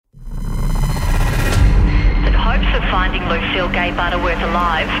finding Lucille Gay Butterworth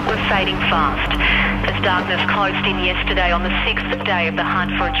alive were fading fast as darkness closed in yesterday on the 6th day of the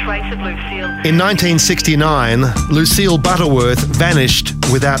hunt for a trace of Lucille. In 1969, Lucille Butterworth vanished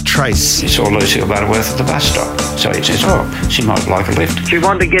without trace. He saw Lucille Butterworth at the bus stop, so he says, she might like a lift. She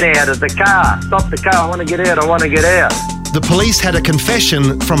wanted to get out of the car. Stop the car, I want to get out, I want to get out. The police had a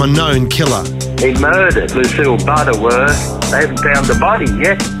confession from a known killer. He murdered Lucille Butterworth. They haven't found the body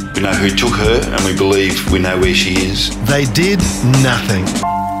yet. We know who took her and we believe we know where she is. They did nothing.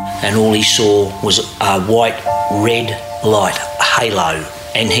 And all he saw was a white-red light, a halo,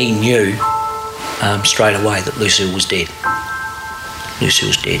 and he knew straight away that Lucille was dead.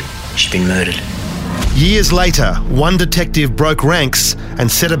 Lucille's dead. She's been murdered. Years later, one detective broke ranks and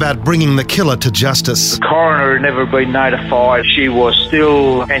set about bringing the killer to justice. The coroner had never been notified. She was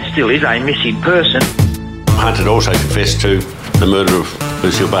still, and still is, a missing person. Hunt had also confessed to the murder of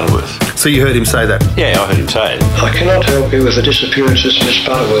Lucille Butterworth. So you heard him say that? Yeah, I heard him say it. I cannot help you with the disappearances of Miss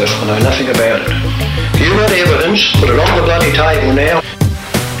Butterworth. I know nothing about it. You got evidence, put it on the bloody table now.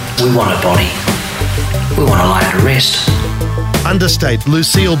 We want a body. We want to lay her to rest. UnderState,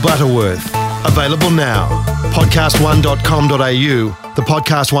 Lucille Butterworth. Available now. Podcast1.com.au, the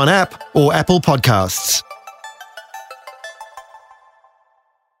Podcast One app, or Apple Podcasts.